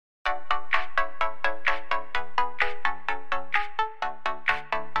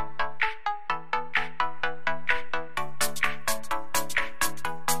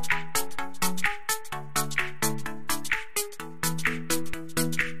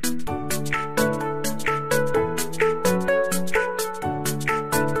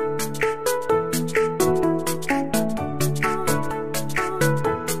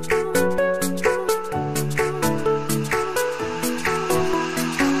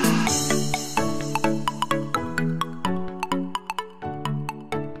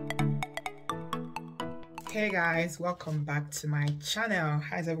guys, welcome back to my channel.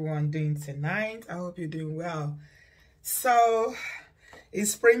 How's everyone doing tonight? I hope you're doing well. So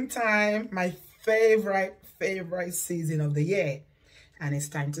it's springtime, my favorite season of the year, and it's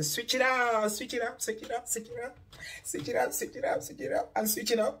time to switch it up, switch it up, switch it up, switch it up, switch it up, switch it up, switch it up, and switch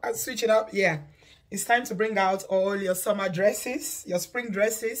it up and switch it up. Yeah, it's time to bring out all your summer dresses, your spring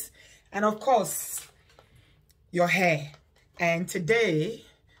dresses, and of course your hair. And today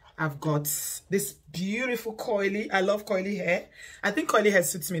I've got this beautiful coily. I love coily hair. I think coily hair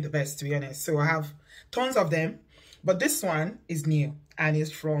suits me the best, to be honest. So I have tons of them, but this one is new and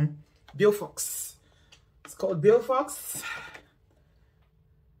it's from Beaufox. It's called Beaufox.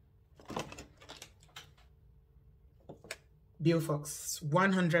 Beaufox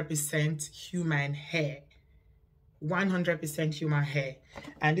 100% human hair. 100% human hair.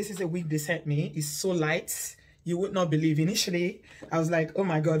 And this is a wig they sent me. It's so light. You would not believe. Initially, I was like, oh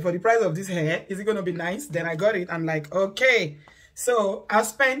my God, for the price of this hair, is it going to be nice? Then I got it. I'm like, okay. So I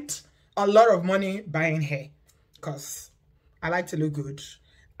spent a lot of money buying hair because I like to look good.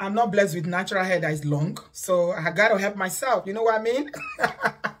 I'm not blessed with natural hair that is long. So I got to help myself. You know what I mean?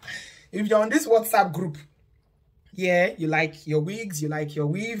 If you're on this WhatsApp group, yeah, you like your wigs, you like your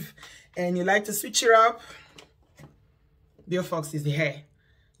weave, and you like to switch it up, Beaufox is the hair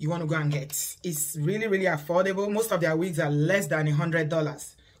you want to go and get. It's really, really affordable. Most of their wigs are less than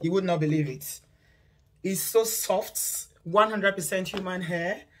 $100. You would not believe it. It's so soft, 100% human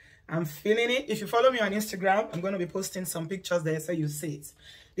hair. I'm feeling it. If you follow me on Instagram, I'm going to be posting some pictures there so you see it.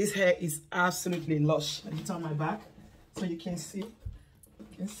 This hair is absolutely lush. Let me turn my back so you can see.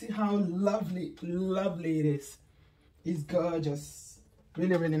 You can see how lovely, lovely it is. It's gorgeous.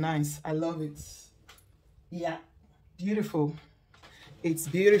 Really, really nice. I love it. Yeah, beautiful. It's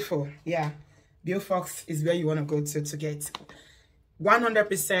beautiful. Yeah, Beaufox is where you want to go to get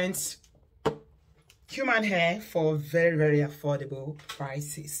 100% human hair for very, very affordable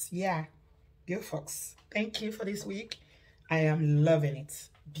prices. Yeah, Beaufox. Thank you for this week. I am loving it.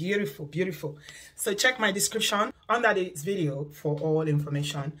 Beautiful, beautiful. So check my description under this video for all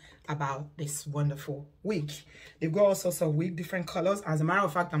information about this wonderful wig. They've got all sorts of wig, different colors. As a matter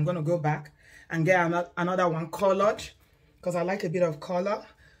of fact, I'm going to go back and get another one colored, because I like a bit of color,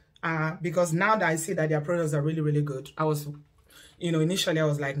 because now that I see that their products are really, really good. I was, initially I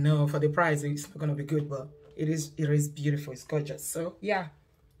was like, no, for the price, it's not going to be good, but it is beautiful. It's gorgeous. So yeah,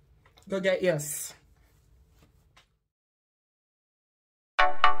 go get yours.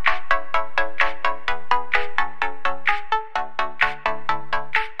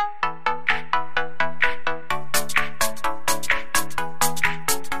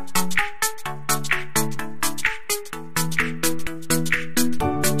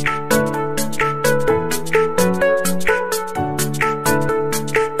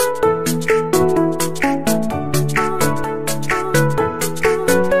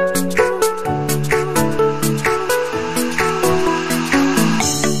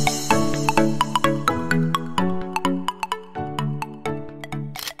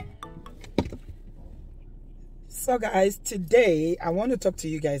 So guys, today I want to talk to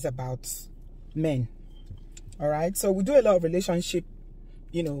you guys about men. All right, so we do a lot of relationship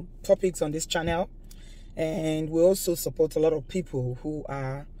topics on this channel, and we also support a lot of people who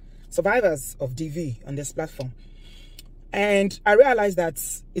are survivors of DV on this platform. And I realized that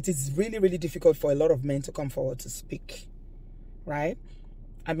it is really, really difficult for a lot of men to come forward to speak, right?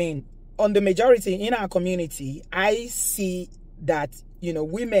 I mean, on the majority in our community, I see that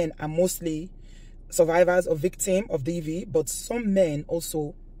women are mostly survivors or victim of DV, but some men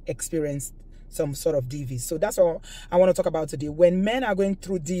also experience some sort of DV. So that's all I want to talk about today. When men are going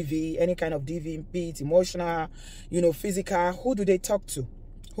through DV, any kind of DV, be it emotional, physical, who do they talk to?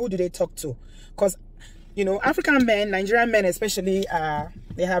 Who do they talk to? Because African men, Nigerian men especially,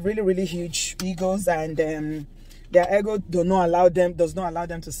 they have really, really huge egos, and their ego does not allow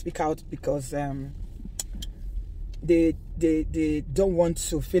them to speak out, because they don't want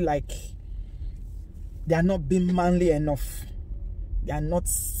to feel like they are not being manly enough. They are not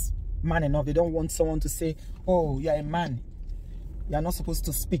man enough. They don't want someone to say, oh, you're a man, you're not supposed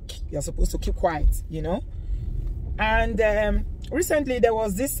to speak, you're supposed to keep quiet, And recently there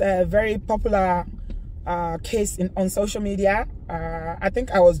was this very popular case on social media. I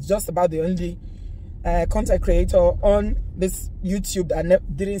think I was just about the only content creator on this YouTube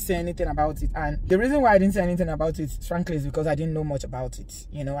that didn't say anything about it. And the reason why I didn't say anything about it, frankly, is because I didn't know much about it.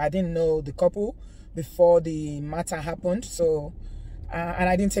 I didn't know the couple before the matter happened. So and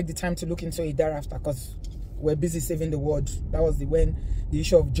I didn't take the time to look into it thereafter, because we're busy saving the world. That was when the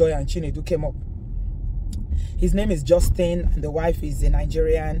issue of Joy and Chinedu came up. His name is Justin, and the wife is a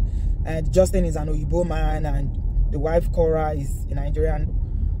Nigerian. And Justin is an Oyibo man, and the wife Cora is a Nigerian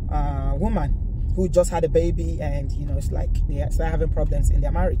woman who just had a baby, and you know, it's like they start having problems in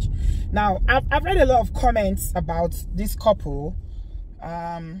their marriage. Now, I've read a lot of comments about this couple.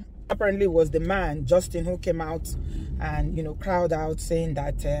 Apparently it was the man, Justin, who came out and, you know, crowd out saying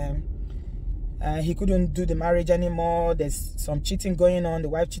that he couldn't do the marriage anymore. There's some cheating going on. The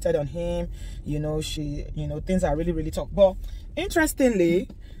wife cheated on him. You know, things are really, really tough. But interestingly,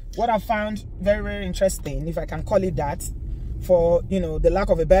 what I found very, very interesting, if I can call it that, for, you know, the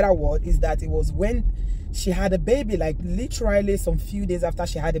lack of a better word, is that it was when she had a baby, like literally some few days after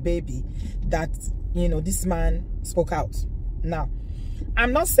she had a baby, that, you know, this man spoke out. Now,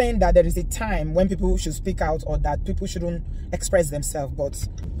 I'm not saying that there is a time when people should speak out or that people shouldn't express themselves, but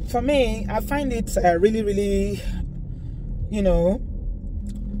for me, I find it really, really, you know,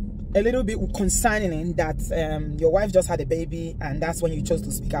 a little bit concerning that your wife just had a baby and that's when you chose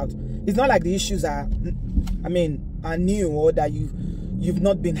to speak out. It's not like the issues are, I mean, are new, or that you've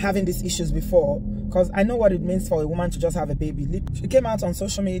not been having these issues before, because I know what it means for a woman to just have a baby. She came out on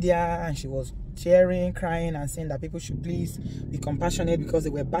social media and she was cheering, crying, and saying that people should please be compassionate because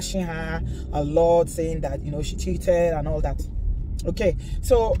they were bashing her a lot, saying that, you know, she cheated and all that. Okay,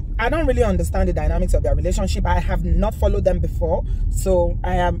 so I don't really understand the dynamics of their relationship. I have not followed them before, so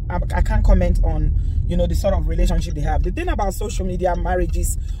I can't comment on, you know, the sort of relationship they have. The thing about social media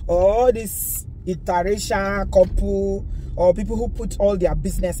marriages, or this interracial couple, or people who put all their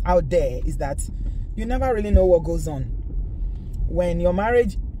business out there, is that you never really know what goes on. When your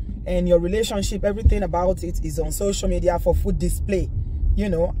marriage and your relationship, everything about it is on social media for food display, you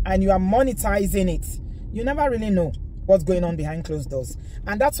know, and you are monetizing it, you never really know what's going on behind closed doors.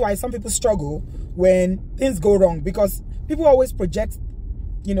 And that's why some people struggle when things go wrong, because people always project,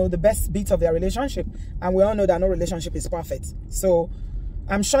 you know, the best bits of their relationship, and we all know that no relationship is perfect. So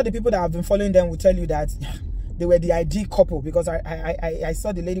I'm sure the people that have been following them will tell you that they were the ideal couple, because I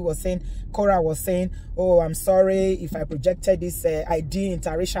saw the lady was saying, Cora was saying, oh, I'm sorry if I projected this ideal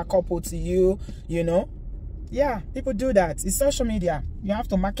interracial couple to you, you know. Yeah, people do that. It's social media. You have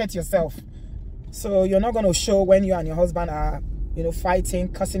to market yourself. So you're not going to show when you and your husband are, you know, fighting,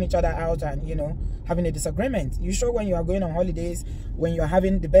 cussing each other out, and, you know, having a disagreement. You show when you are going on holidays, when you're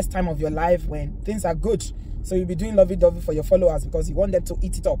having the best time of your life, when things are good. So you'll be doing lovey-dovey for your followers because you want them to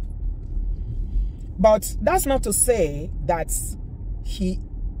eat it up. But that's not to say that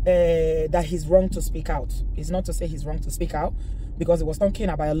he's wrong to speak out. It's not to say he's wrong to speak out, because he was talking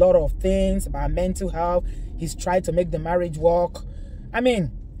about a lot of things, about mental health. He's tried to make the marriage work. I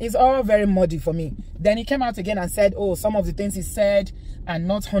mean, it's all very muddy for me. Then he came out again and said, oh, some of the things he said are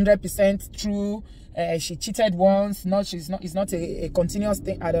not 100% true. She cheated once. It's not a continuous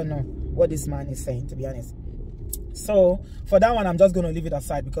thing. I don't know what this man is saying, to be honest. So for that one, I'm just going to leave it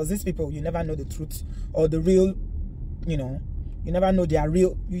aside, because these people, you never know the truth or the real, you know, you never know they are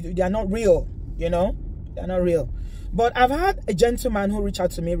real. They are not real, you know, they're not real. But I've had a gentleman who reached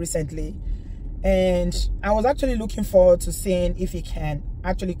out to me recently, and I was actually looking forward to seeing if he can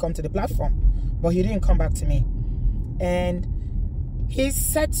actually come to the platform, but he didn't come back to me. And he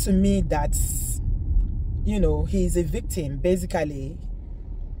said to me that, you know, he's a victim, basically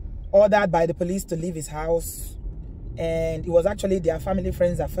ordered by the police to leave his house. And it was actually their family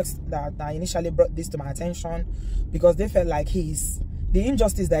friends that initially brought this to my attention, because they felt like the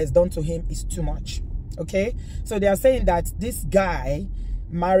injustice that is done to him is too much. Okay, so they are saying that this guy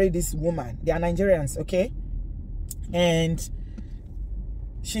married this woman. They are Nigerians, okay, and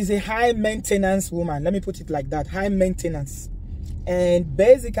she's a high maintenance woman. Let me put it like that, high maintenance. And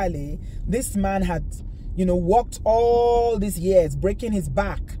basically, this man had, you know, worked all these years, breaking his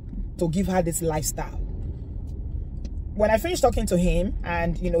back to give her this lifestyle. When I finished talking to him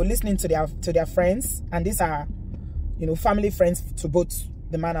and, you know, listening to their friends, and these are, you know, family friends to both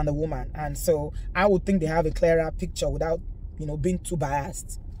the man and the woman, and so I would think they have a clearer picture without, you know, being too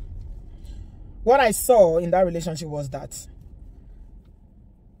biased. What I saw in that relationship was that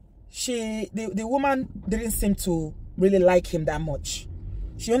the woman didn't seem to really like him that much.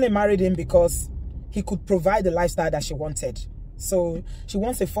 She only married him because he could provide the lifestyle that she wanted. So she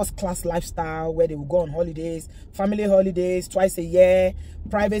wants a first-class lifestyle where they will go on holidays, family holidays, twice a year,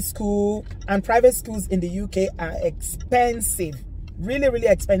 private school. And private schools in the UK are expensive, really, really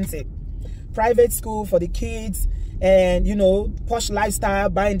expensive. Private school for the kids, and, you know, posh lifestyle,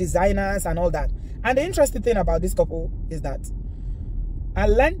 buying designers and all that. And the interesting thing about this couple is that I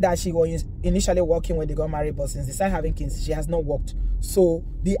learned that she was initially working when they got married, but since they started having kids, she has not worked. So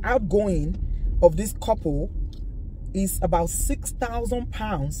the outgoing of this couple is about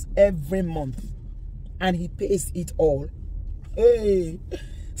 £6,000 every month, and he pays it all. Hey,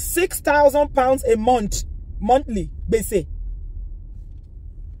 £6,000 a month, monthly, they say.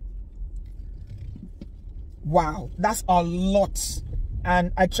 Wow, that's a lot.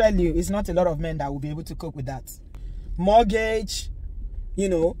 And I tell you, it's not a lot of men that will be able to cope with that. Mortgage, you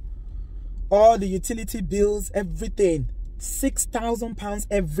know, all the utility bills, everything. £6,000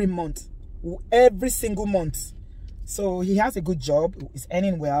 every month, every single month. So he has a good job, he's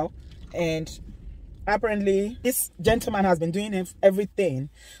earning well, and apparently this gentleman has been doing everything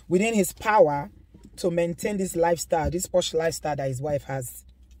within his power to maintain this lifestyle, this posh lifestyle that his wife has.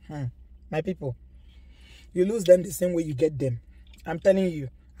 My people, you lose them the same way you get them. I'm telling you.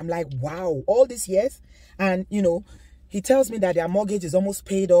 I'm like, wow, all these years. And you know, he tells me that their mortgage is almost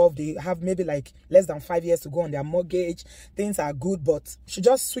paid off. They have maybe like less than 5 years to go on their mortgage. Things are good, but she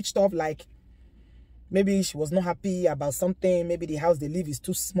just switched off. Like maybe she was not happy about something. Maybe the house they live is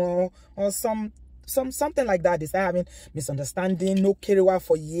too small, or something like that. They start having misunderstanding, no kerewa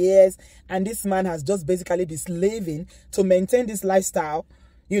for years, and this man has just basically been slaving to maintain this lifestyle,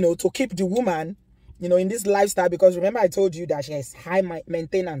 you know, to keep the woman, you know, in this lifestyle. Because remember I told you that she has high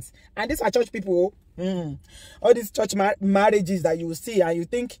maintenance, and these are church people. All these church marriages that you will see and you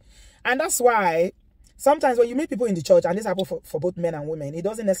think, and that's why sometimes when you meet people in the church, and this happens for both men and women, it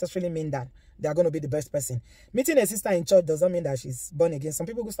doesn't necessarily mean that they are going to be the best person. Meeting a sister in church doesn't mean that she's born again. Some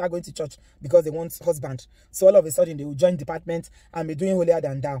people will start going to church because they want husband, so all of a sudden they will join department and be doing holier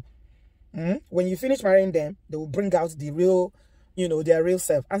than thou. When you finish marrying them, they will bring out the real, you know, their real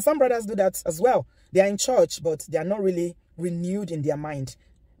self. And some brothers do that as well. They are in church, but they are not really renewed in their mind.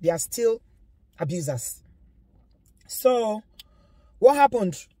 They are still abusers. So what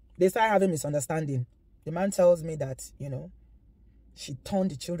happened? They started having misunderstanding. The man tells me that, you know, she turned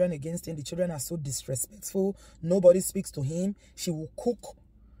the children against him. The children are so disrespectful. Nobody speaks to him. She will cook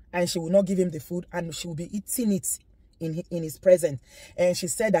and she will not give him the food, and she will be eating it in his presence. And she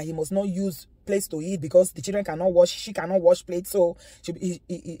said that he must not use plates to eat because the children cannot wash. She cannot wash plates. So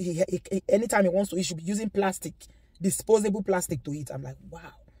anytime he wants to eat, he should be using plastic, disposable plastic to eat. I'm like,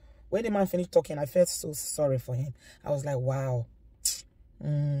 wow. When the man finished talking, I felt so sorry for him. I was like, wow.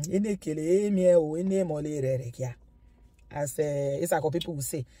 As it's like what people will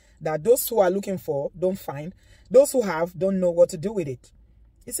say, that those who are looking for don't find, those who have don't know what to do with it.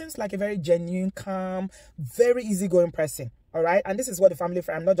 It seems like a very genuine, calm, very easygoing person. All right. And this is what the family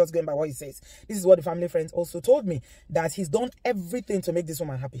friend, I'm not just going by what he says. This is what the family friends also told me, that he's done everything to make this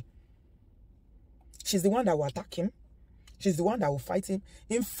woman happy. She's the one that will attack him. She's the one that will fight him.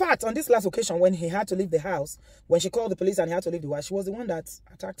 In fact, on this last occasion, when he had to leave the house, when she called the police and he had to leave the house, she was the one that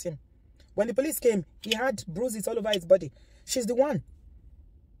attacked him. When the police came, he had bruises all over his body. She's the one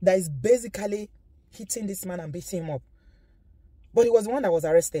that is basically hitting this man and beating him up. But he was the one that was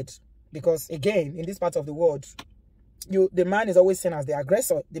arrested. Because again, in this part of the world, the man is always seen as the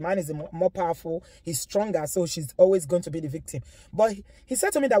aggressor. The man is more powerful. He's stronger. So she's always going to be the victim. But he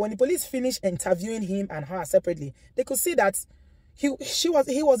said to me that when the police finished interviewing him and her separately, they could see that he was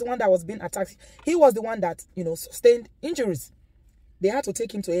the one that was being attacked. He was the one that, you know, sustained injuries. They had to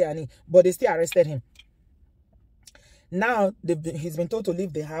take him to A&E, but they still arrested him. Now, he's been told to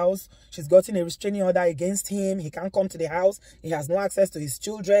leave the house. She's gotten a restraining order against him. He can't come to the house. He has no access to his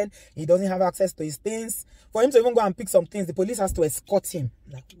children. He doesn't have access to his things. For him to even go and pick some things, the police has to escort him.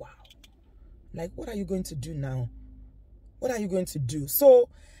 Like, wow. Like, what are you going to do now? What are you going to do? So,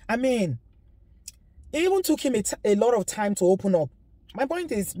 I mean, it even took him a lot of time to open up. My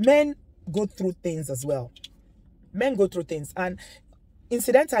point is, men go through things as well. Men go through things. And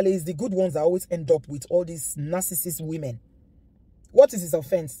incidentally, it's the good ones that always end up with all these narcissist women. What is his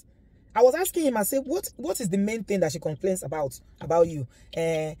offense? I was asking him, I said, what is the main thing that she complains about you?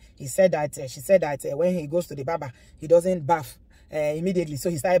 He said that, she said that when he goes to the barber, he doesn't bath immediately. So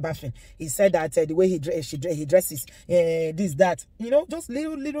he started bathing. He said that the way he dresses, this, that, you know, just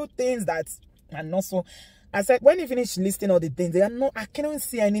little things that are not so. I said, when he finished listing all the things, they are not, I cannot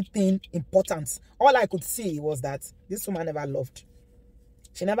see anything important. All I could see was that this woman never loved.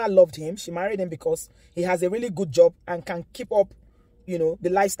 She never loved him. She married him because he has a really good job and can keep up, you know, the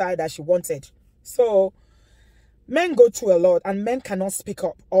lifestyle that she wanted. So men go through a lot, and men cannot speak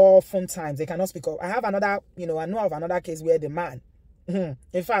up oftentimes. They cannot speak up. I have another, you know, I know of another case where the man,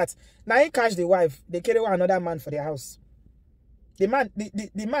 in fact, now he catch the wife. They carry another man for their house. The man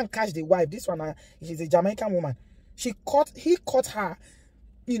catch the wife. This one, she's a Jamaican woman. He caught her,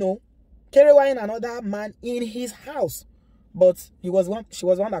 you know, carrying another man in his house. But she was one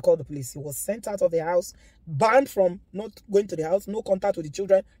that called the police. He was sent out of the house, banned from not going to the house, no contact with the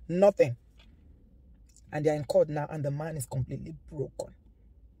children, nothing. And they're in court now, and the man is completely broken.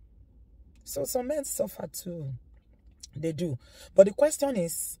 So some men suffer too. They do. But the question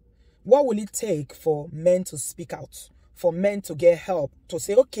is, what will it take for men to speak out? For men to get help? To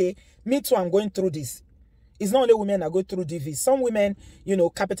say, okay, me too, I'm going through this. It's not only women that go through DV. Some women, you know,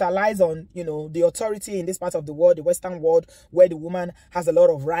 capitalize on, you know, the authority in this part of the world, the Western world, where the woman has a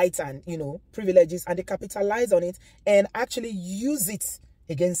lot of rights and, you know, privileges, and they capitalize on it and actually use it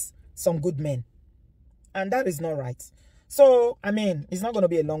against some good men. And that is not right. So, I mean, it's not going to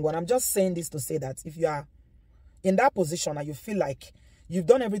be a long one. I'm just saying this to say that if you are in that position and you feel like you've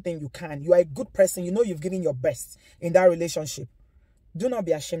done everything you can, you are a good person, you know you've given your best in that relationship, do not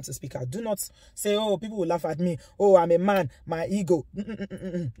be ashamed to speak out. Do not say, oh, people will laugh at me. Oh, I'm a man, my ego.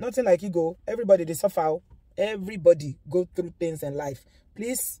 Nothing like ego. Everybody, they suffer. Everybody go through things in life.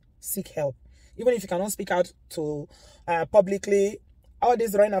 Please seek help. Even if you cannot speak out to publicly, all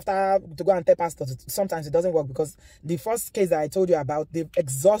this running after to go and tell pastors, sometimes it doesn't work, because the first case that I told you about, they've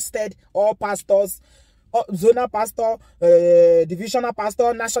exhausted all pastors, zonal pastor, divisional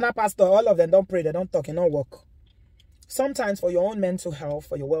pastor, national pastor. All of them don't pray, they don't talk, it don't work. Sometimes for your own mental health,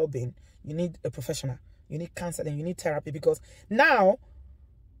 for your well-being, you need a professional. You need counseling, you need therapy, because now,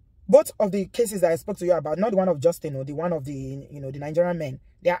 both of the cases that I spoke to you about, not the one of Justin or the one of the, you know, the Nigerian men,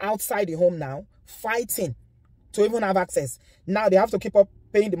 they are outside the home now, fighting to even have access. Now they have to keep up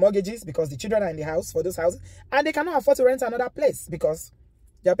paying the mortgages because the children are in the house for those houses, and they cannot afford to rent another place because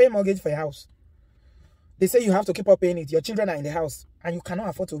they are paying mortgage for your house. They say you have to keep up paying it. Your children are in the house and you cannot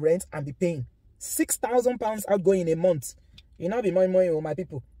afford to rent and be paying £6,000 outgoing a month. You not be more, my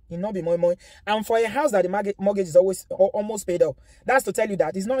people. You not be more. And for a house that the mortgage is almost paid up, that's to tell you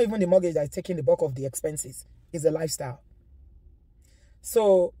that it's not even the mortgage that is taking the bulk of the expenses. It's the lifestyle.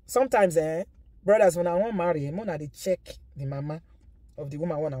 So sometimes, brothers, when I want to marry, I'm going to check the mama of the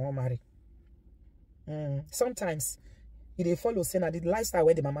woman I want to marry. Sometimes they follow saying that the lifestyle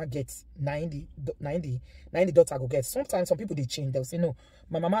where the mama gets 90 daughter go get. Sometimes some people they change. They'll say, no,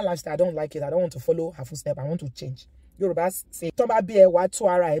 my mama lifestyle, I don't like it. I don't want to follow her footstep. I want to change. Yorubas say,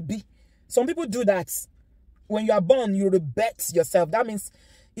 some people do that. When you are born, you rebet yourself. That means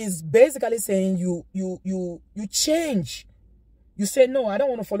it's basically saying you change. You say, no, I don't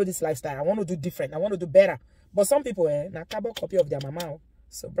want to follow this lifestyle. I want to do different. I want to do better. But some people, na carbon copy of their mama.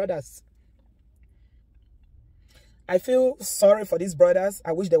 So brothers, I feel sorry for these brothers.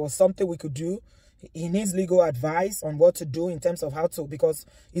 I wish there was something we could do. He needs legal advice on what to do in terms of how to, because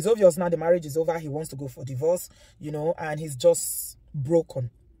it's obvious now the marriage is over. He wants to go for divorce, you know, and he's just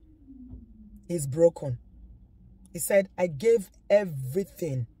broken. He's broken. He said, I gave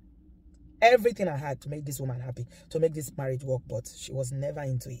everything I had to make this woman happy, to make this marriage work, but she was never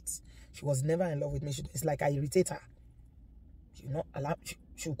into it. She was never in love with me. It's like I irritate her. She not allow.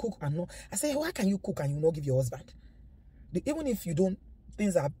 She'll cook and no. I say, why can you cook and you not give your husband? Even if you don't,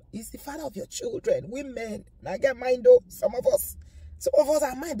 things are, he's the father of your children. Women, I get mine though. Some of us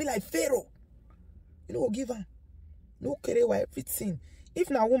are might be like Pharaoh. You know, give her no kerewa, everything. If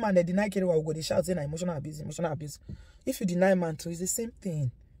now woman they deny kerewa, we go they shout saying emotional abuse. If you deny man too, it's the same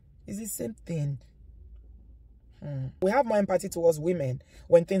thing. It's the same thing. We have more empathy towards women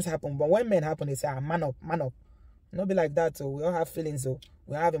when things happen, but when men happen, they say, man up, man up. Not be like that. So we all have feelings, so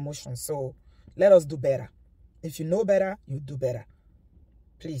we have emotions. So let us do better. If you know better, you do better.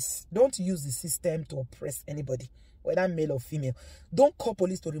 Please, don't use the system to oppress anybody, whether male or female. Don't call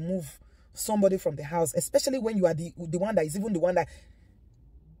police to remove somebody from the house, especially when you are the one that is even the one that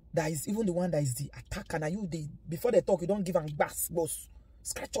is the attacker. Now before they talk, you don't give them boss.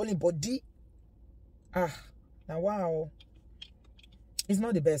 Scratch all in body. Now wow. It's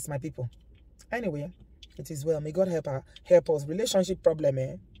not the best, my people. Anyway, it is well. May God help us. Relationship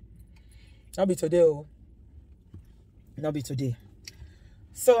problem, Not be today, oh. Not be today.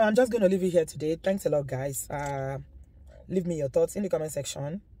 So I'm just going to leave it here today. Thanks a lot, guys. Leave me your thoughts in the comment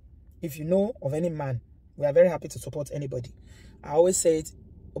section. If you know of any man, we are very happy to support anybody. I always say it,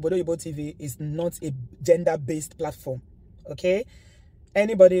 Obodo Yibo TV is not a gender-based platform. Okay?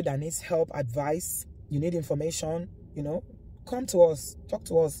 Anybody that needs help, advice, you need information, you know, come to us, talk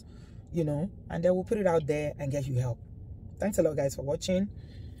to us, you know, and then we'll put it out there and get you help. Thanks a lot, guys, for watching.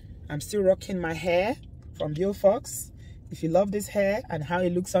 I'm still rocking my hair from Beaufox. If you love this hair and how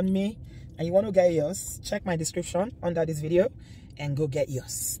it looks on me and you want to get yours, check my description under this video and go get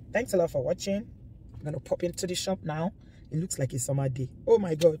yours. Thanks a lot for watching. I'm going to pop into the shop now. It looks like a summer day. Oh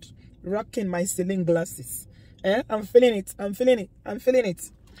my God. Rocking my ceiling glasses. I'm feeling it. I'm feeling it. I'm feeling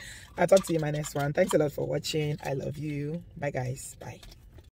it. I'll talk to you in my next one. Thanks a lot for watching. I love you. Bye, guys. Bye.